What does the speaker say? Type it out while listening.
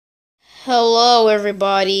Hello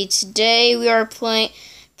everybody, today we are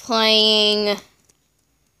playing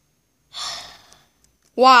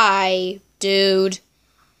Why, dude?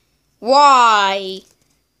 Why?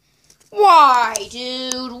 Why,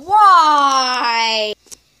 dude? Why?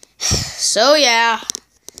 So yeah,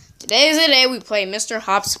 today's the day we play Mr.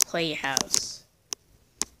 Hop's Playhouse.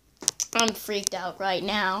 I'm freaked out right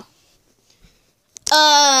now.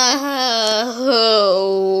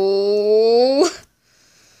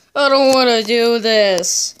 I don't want to do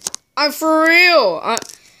this. I'm for real. I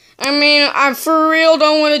for real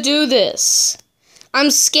don't want to do this.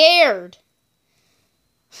 I'm scared.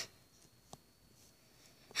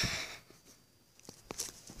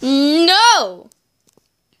 No!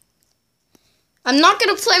 I'm not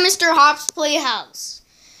going to play Mr. Hop's Playhouse.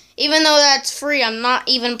 Even though that's free, I'm not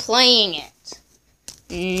even playing it.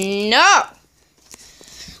 No!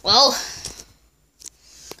 Well,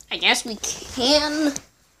 I guess we can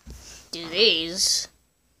do these.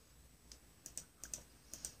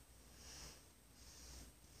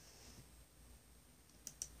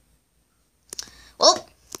 Well,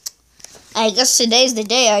 I guess today's the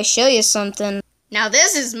day I show you something. Now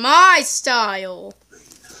this is my style.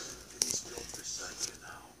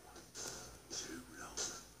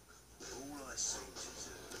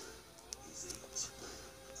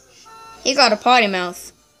 He got a potty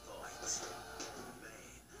mouth.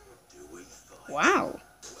 Wow.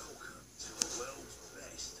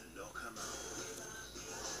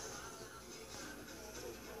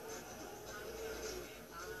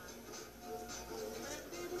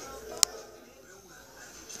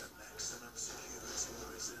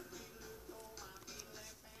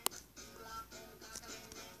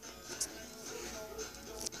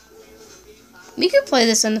 We could play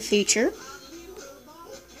this in the future.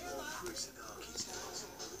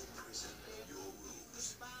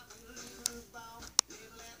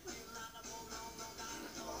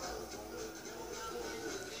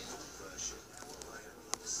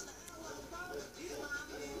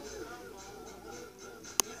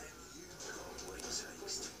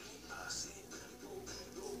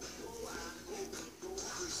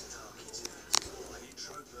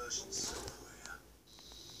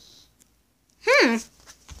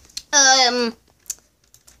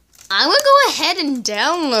 I'm gonna go ahead and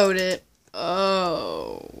download it.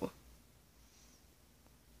 Oh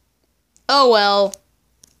well.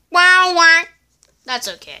 Wow. That's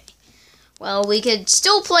okay. Well, we could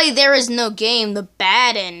still play There Is No Game, the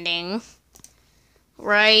bad ending.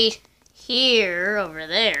 Right here, over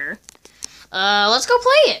there. Let's go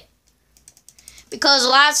play it. Because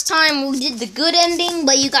last time we did the good ending,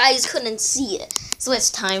 but you guys couldn't see it. So it's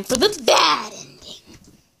time for the bad ending.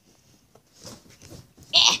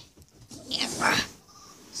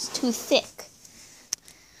 It's too thick.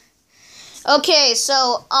 Okay,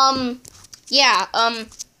 so, yeah,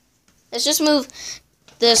 let's just move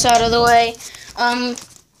this out of the way.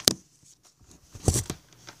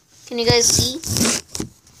 Can you guys see?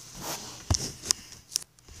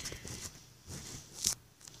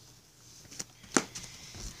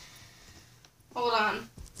 Hold on.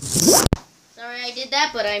 Sorry I did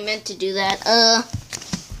that, but I meant to do that.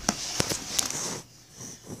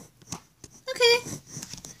 Okay.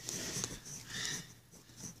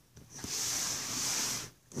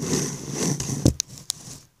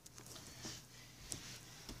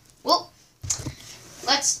 Well,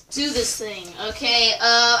 let's do this thing, okay?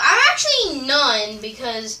 I'm actually none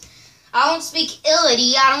because I don't speak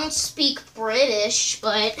Illity, I don't speak British,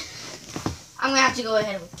 but I'm gonna have to go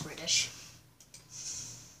ahead with British.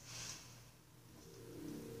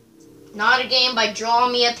 Not a game by Draw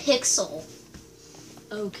Me a Pixel.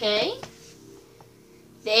 Okay.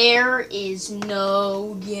 There is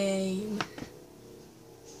no game.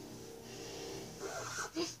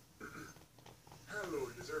 Hello,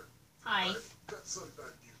 user. Hi. I've got some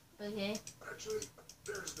bad news. Okay. Actually,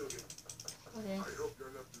 there's no game. Okay. I hope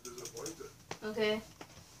you're not too disappointed. Okay. You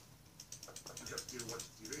have to watch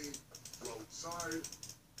TV, go outside,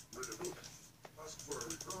 read a book, ask for a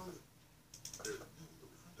refund.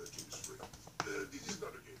 That game is free. This is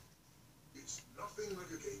not a game. It's nothing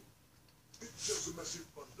like a game. It's just a massive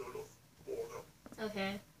bundle of boredom.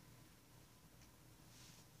 Okay.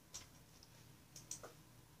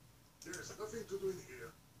 There's nothing to do in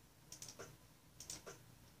here.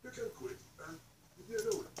 You can quit and leave me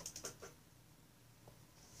alone.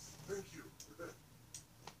 Thank you for that.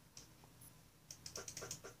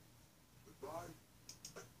 Goodbye.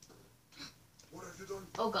 What have you done?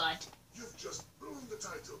 Oh God. You've just ruined the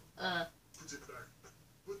title. Put it back.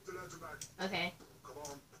 Put the letter back. Okay. Come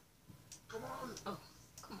on. Come on. Oh,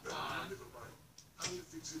 come on. Never mind. I will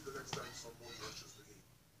fix it the next time someone touches the game.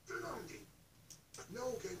 The long game.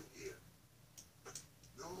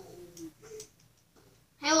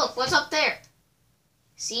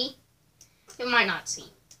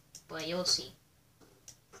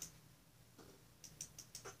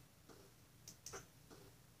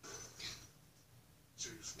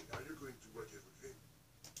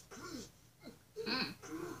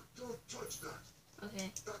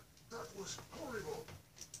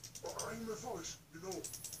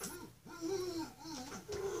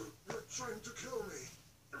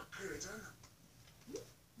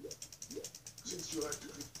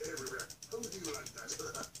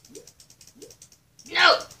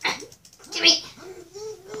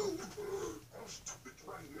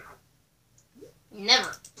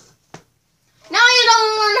 Never. Now you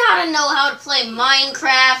don't learn how to play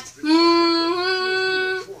Minecraft.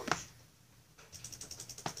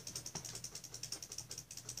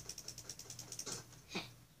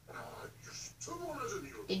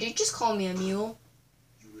 Did you just call me a mule?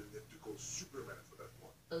 You will have to call Superman for that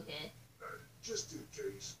one. Okay. Just in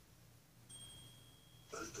case.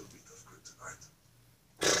 A little bit of kryptonite.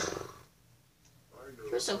 I know.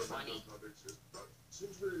 You're so funny.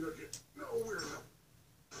 Seems very lucky. No, we're not.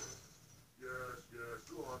 Yes,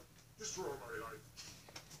 go on. Destroy my life.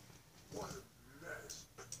 What a mess.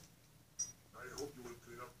 I hope you will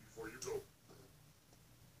clean up before you go.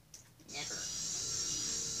 Never.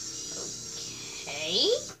 Okay.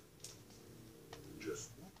 Just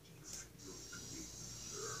what do you feel doing,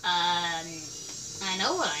 sir? I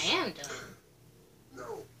know what I am doing.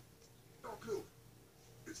 No, don't look.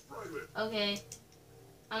 It's private. Okay.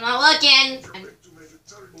 I'm not looking. You're meant to make a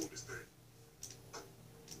terrible mistake.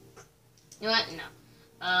 You know what?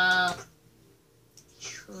 No.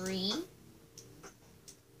 Tree.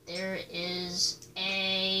 There is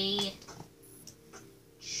a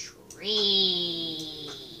tree.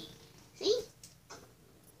 See?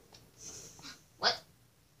 What?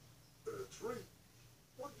 A tree?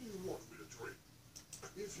 What do you want with a tree?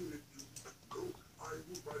 If you need to go, I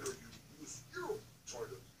would rather you use your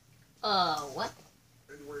toilet. What?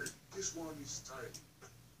 Anyway, this one is tiny.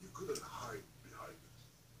 You couldn't hide behind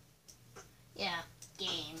it. Yeah,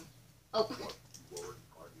 game. Oh. What? You weren't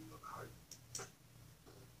planning on hiding?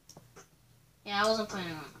 Yeah, I wasn't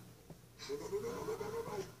planning on. No.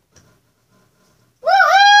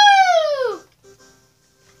 Woohoo!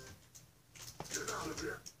 Get out of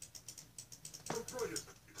here. Don't play it.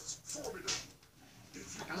 It's forbidden.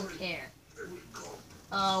 If you I don't play, care. they will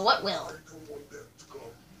come. What will? I don't want them to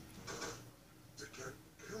come. They can't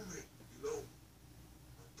kill me, you know.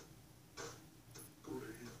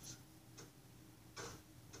 Please.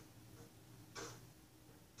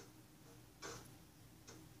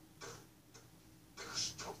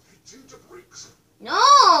 Stop hitting the bricks.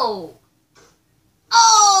 No!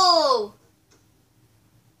 Oh!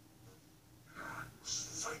 I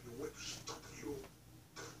must find a way to stop you.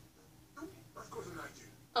 No, I've got an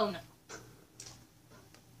idea. Oh no.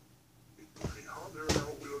 It will be harder now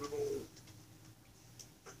without a ball.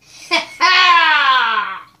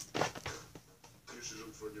 This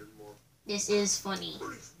isn't funny anymore. This is funny.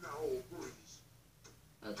 Breathe now, please.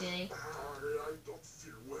 Okay. I don't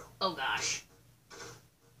feel well. Oh gosh.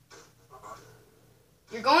 Uh,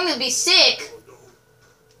 You're going to be sick. oh no.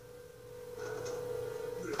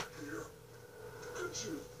 They're here.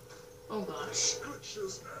 Glitches. Oh gosh.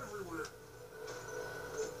 Glitches everywhere.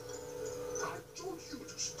 I told you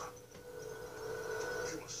to stop.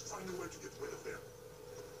 You must find a way to get rid of them.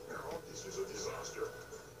 Now, this is a disaster.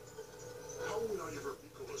 How will I ever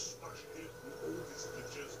become a smash hit with all these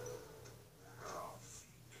glitches?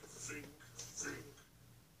 Think.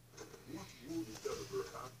 What would the developer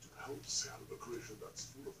have to help sell a creation that's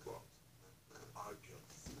full of bugs? I can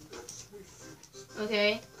think of 3 things.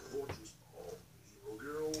 Okay. Fortress of Hero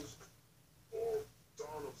Girls, or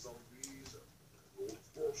Dawn of Zombies, Gold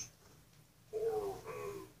Force, or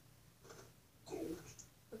Gold.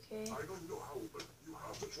 Okay. I don't know how, but you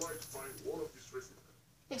have to try to find one of these 3 things.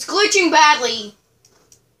 It's glitching badly.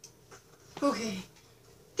 Okay.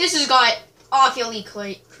 This has got awfully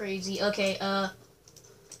crazy. Okay,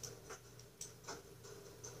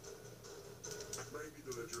 Maybe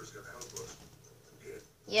the ledgers can help us. Okay.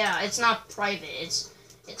 yeah, it's not private.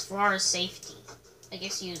 It's for our safety. I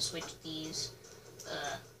guess you switch these.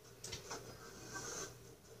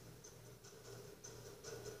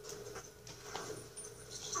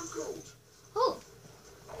 Some gold. Oh.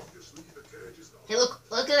 Obviously, the cage is not. Hey,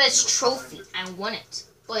 look at this trophy. I won it.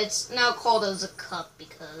 But it's now called as a cup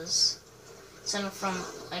because it's from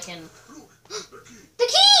I can. Look, the key. The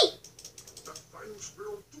key! That final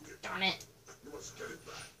squirrel took it. Darn it. You must get it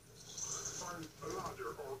back. Find a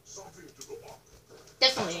ladder or something to go up.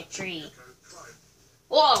 Definitely a You tree. can climb.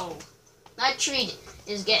 Whoa! That tree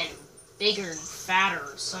is getting bigger and fatter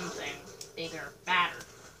or something. Bigger, fatter.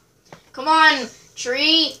 Come on,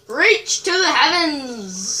 tree! Reach to the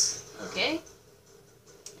heavens! Okay.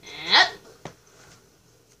 Yep.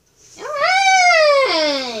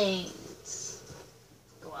 Alright!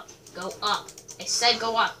 Go up. Go up. I said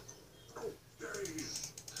go up. Oh, there he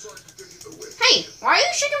is. Try to take it away. Hey, why are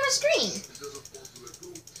you shaking my screen? He doesn't want to let go.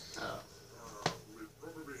 Oh. We'll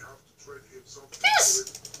probably have to trade him something. This!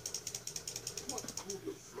 for it. What could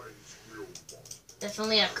the flying squirrel want?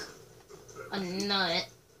 Definitely a nut.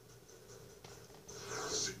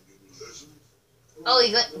 Singing lessons? Oh,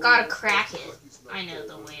 you gotta crack it. I know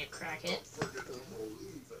the way to crack it. Forget the olive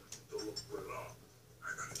and the umbrella.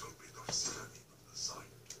 And a little bit of salami on the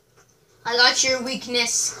side. I got your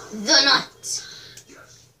weakness, the nut.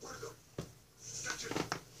 Yes, where the... Catch it.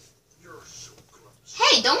 You're so clumsy.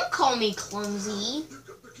 Hey, don't call me clumsy. You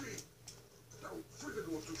got the key. Now, free to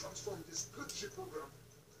go to transform this glitchy program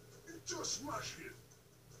into a smash hit.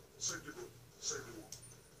 Save the good, save the world.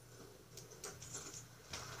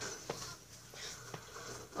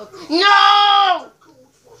 No! The code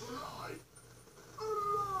was a lie. A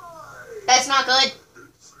lie! That's not good.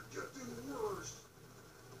 It's getting worse.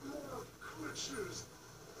 More glitches.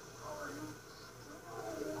 I'm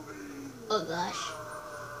rolling. Oh gosh.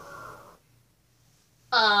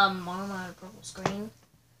 I'm on a purple screen.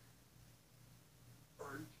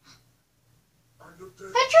 I'm not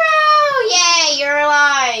dead. Petro! Yay, you're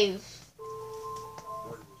alive. I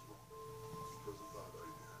was wrong. It was a bad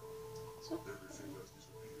idea. Everything has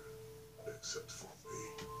disappeared. Except for me.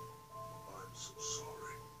 I'm so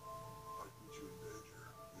sorry. I put you in danger.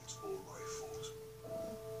 It's all my fault.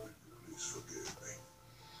 Will you please forgive me?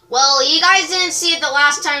 Well, you guys didn't see it the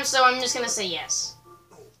last time, so I'm just gonna say yes.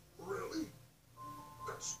 Oh, really?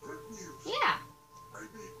 That's great news. Yeah,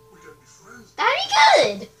 Maybe we can be friends? that'd be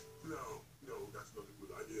good. No, that's not a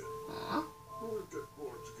good idea. Aw. We'll get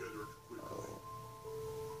bored together quickly.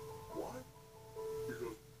 Why?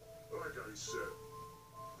 Because, like I said,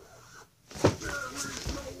 there is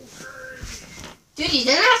no game! Dude, you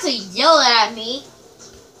didn't have to yell at me.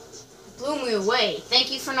 Blew me away.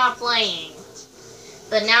 Thank you for not playing.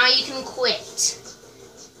 But now you can quit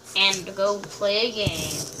and go play a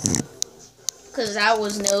game. Because that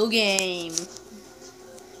was no game.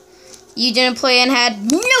 You didn't play and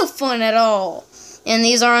had no fun at all. And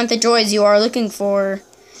these aren't the joys you are looking for.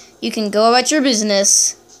 You can go about your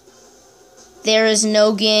business. There is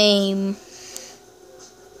no game.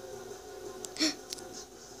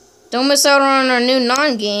 Don't miss out on our new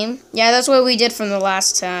non-game. Yeah, that's what we did from the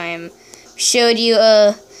last time. We showed you,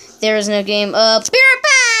 there is no game. Be right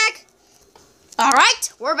back!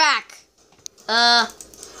 Alright, we're back.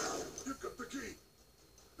 You've got the key.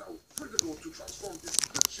 Now, free to go to transform this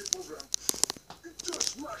glitchy program into a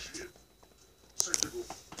smash hit. Save the good,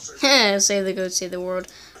 save the Save the goat, save the world.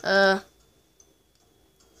 No,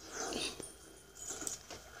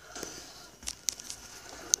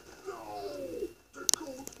 the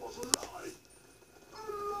code was a lie.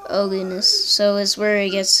 Oh goodness. So it's where it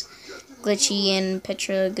gets glitchy and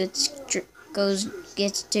Petra gets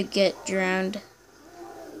to get drowned.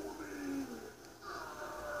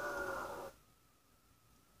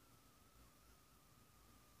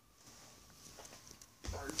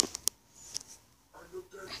 I'm not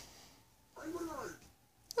dead. I'm alive.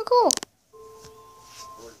 Oh cool. I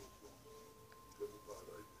was wrong. It was a bad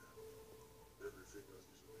idea. Everything has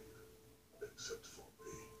disappeared. Except for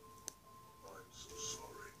me. I'm so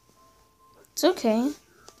sorry. It's okay.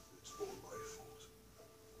 It's all my fault.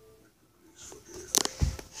 Will you please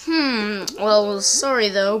forgive me? Well, sorry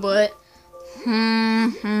though, but Go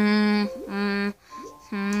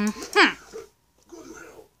to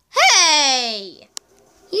hell. Hey!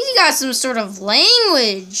 He's got some sort of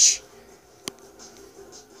language.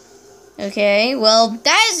 Okay, well,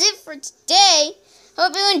 that is it for today.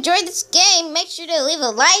 Hope you enjoyed this game. Make sure to leave a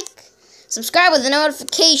like, subscribe with the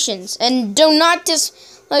notifications, and do not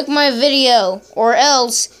dislike my video, or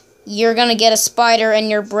else you're gonna get a spider in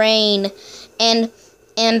your brain and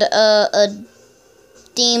a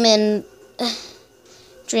demon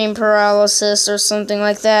dream paralysis or something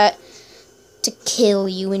like that to kill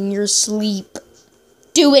you in your sleep.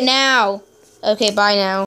 Do it now. Okay, bye now.